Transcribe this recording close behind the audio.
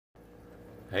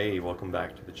Hey, welcome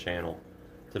back to the channel.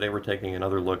 Today we're taking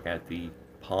another look at the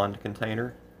pond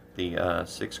container, the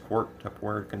 6-quart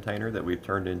Tupperware container that we've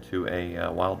turned into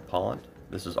a wild pond.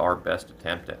 This is our best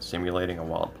attempt at simulating a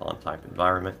wild pond type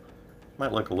environment.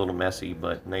 Might look a little messy,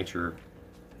 but nature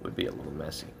would be a little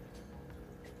messy.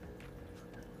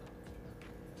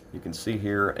 You can see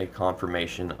here a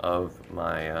confirmation of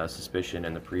my suspicion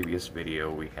in the previous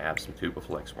video. We have some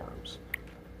Tubiflex worms.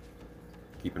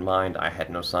 Keep in mind, I had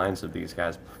no signs of these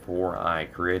guys before I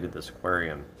created this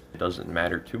aquarium. It doesn't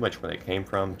matter too much where they came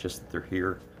from, just that they're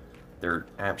here. They're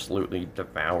absolutely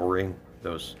devouring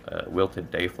those wilted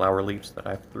dayflower leaves that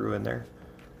I threw in there,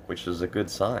 which is a good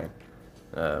sign.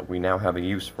 We now have a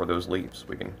use for those leaves.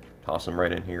 We can toss them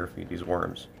right in here, feed these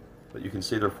worms. But you can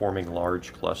see they're forming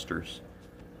large clusters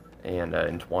and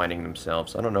entwining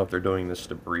themselves. I don't know if they're doing this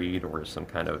to breed or as some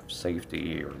kind of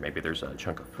safety, or maybe there's a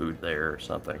chunk of food there or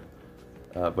something.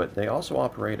 But they also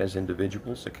operate as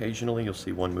individuals. Occasionally you'll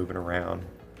see one moving around,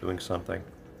 doing something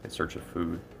in search of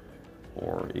food,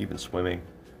 or even swimming.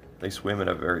 They swim in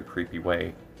a very creepy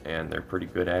way, and they're pretty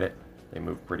good at it. They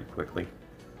move pretty quickly,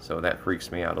 so that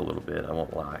freaks me out a little bit, I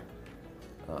won't lie.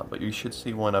 But you should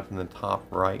see one up in the top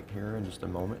right here in just a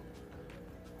moment.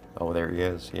 Oh, there he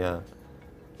is, yeah.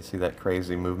 You see that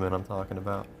crazy movement I'm talking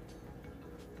about?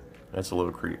 That's a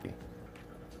little creepy.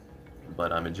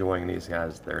 But I'm enjoying these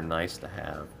guys. They're nice to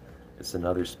have. It's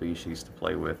another species to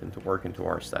play with and to work into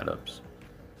our setups.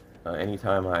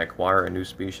 Anytime I acquire a new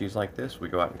species like this, we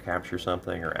go out and capture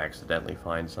something or accidentally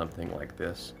find something like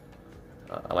this.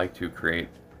 I like to create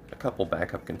a couple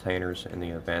backup containers in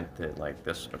the event that like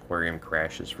this aquarium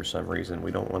crashes for some reason.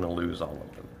 We don't want to lose all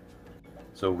of them.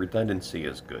 So redundancy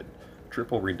is good.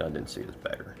 Triple redundancy is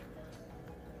better.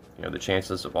 You know, the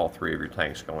chances of all three of your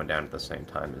tanks going down at the same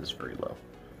time is very low.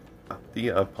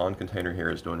 The pond container here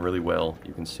is doing really well.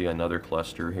 You can see another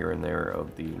cluster here and there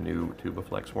of the new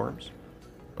Tubiflex worms.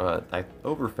 I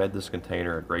overfed this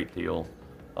container a great deal.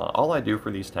 All I do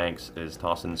for these tanks is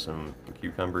toss in some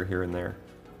cucumber here and there.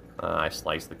 I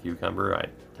slice the cucumber, I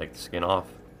take the skin off,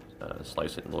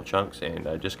 slice it in little chunks,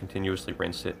 and just continuously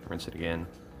rinse it again.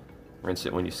 Rinse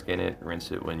it when you skin it,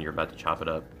 rinse it when you're about to chop it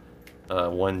up.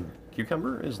 One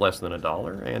cucumber is less than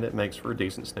 $1, and it makes for a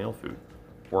decent snail food.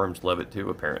 Worms love it too,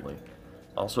 apparently.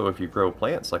 Also, if you grow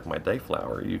plants like my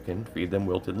dayflower, you can feed them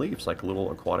wilted leaves like a little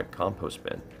aquatic compost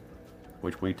bin,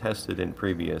 which we tested in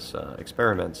previous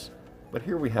experiments, but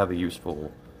here we have a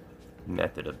useful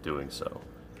method of doing so.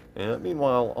 And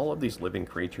meanwhile, all of these living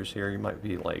creatures here, you might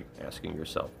be like asking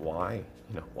yourself, why?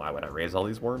 You know, why would I raise all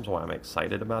these worms? Why am I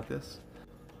excited about this?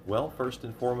 Well, first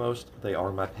and foremost, they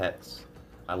are my pets.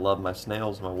 I love my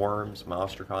snails, my worms, my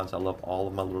ostracods. I love all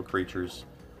of my little creatures.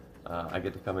 I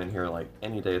get to come in here like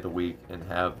any day of the week and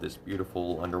have this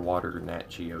beautiful underwater Nat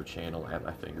Geo channel at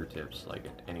my fingertips like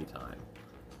at any time.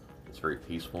 It's very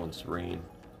peaceful and serene,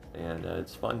 and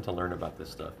it's fun to learn about this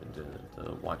stuff and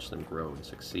to watch them grow and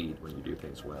succeed when you do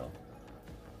things well.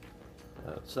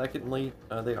 Secondly,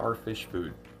 they are fish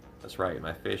food. That's right,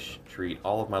 my fish treat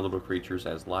all of my little creatures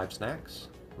as live snacks.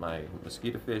 My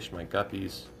mosquito fish, my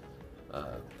guppies,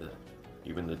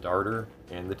 even the darter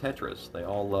and the tetras, they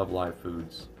all love live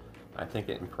foods. I think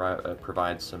it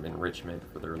provides some enrichment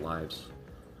for their lives,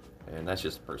 and that's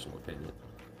just a personal opinion.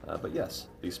 But yes,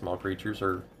 these small creatures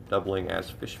are doubling as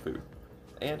fish food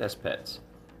and as pets.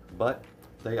 But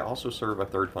they also serve a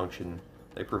third function.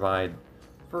 They provide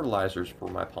fertilizers for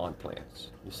my pond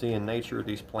plants. You see, in nature,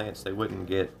 these plants, they wouldn't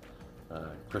get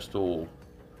crystal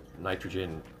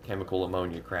nitrogen, chemical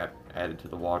ammonia crap added to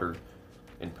the water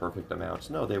in perfect amounts.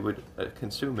 No, they would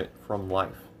consume it from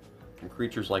life. From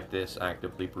creatures like this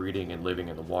actively breeding and living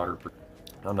in the water.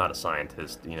 I'm not a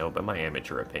scientist, you know, but my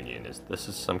amateur opinion is this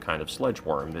is some kind of sludge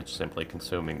worm that's simply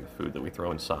consuming the food that we throw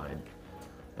inside.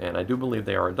 And I do believe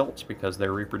they are adults because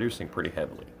they're reproducing pretty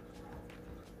heavily.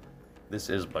 This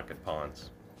is BucketPonds.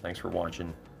 Thanks for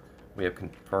watching. We have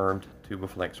confirmed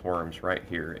Tubiflex worms right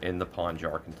here in the pond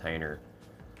jar container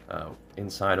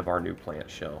inside of our new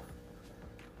plant shelf.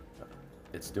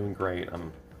 It's doing great.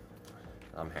 I'm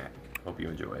happy. Hope you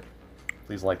enjoy it.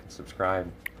 Please like and subscribe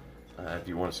if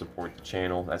you want to support the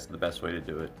channel. That's the best way to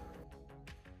do it.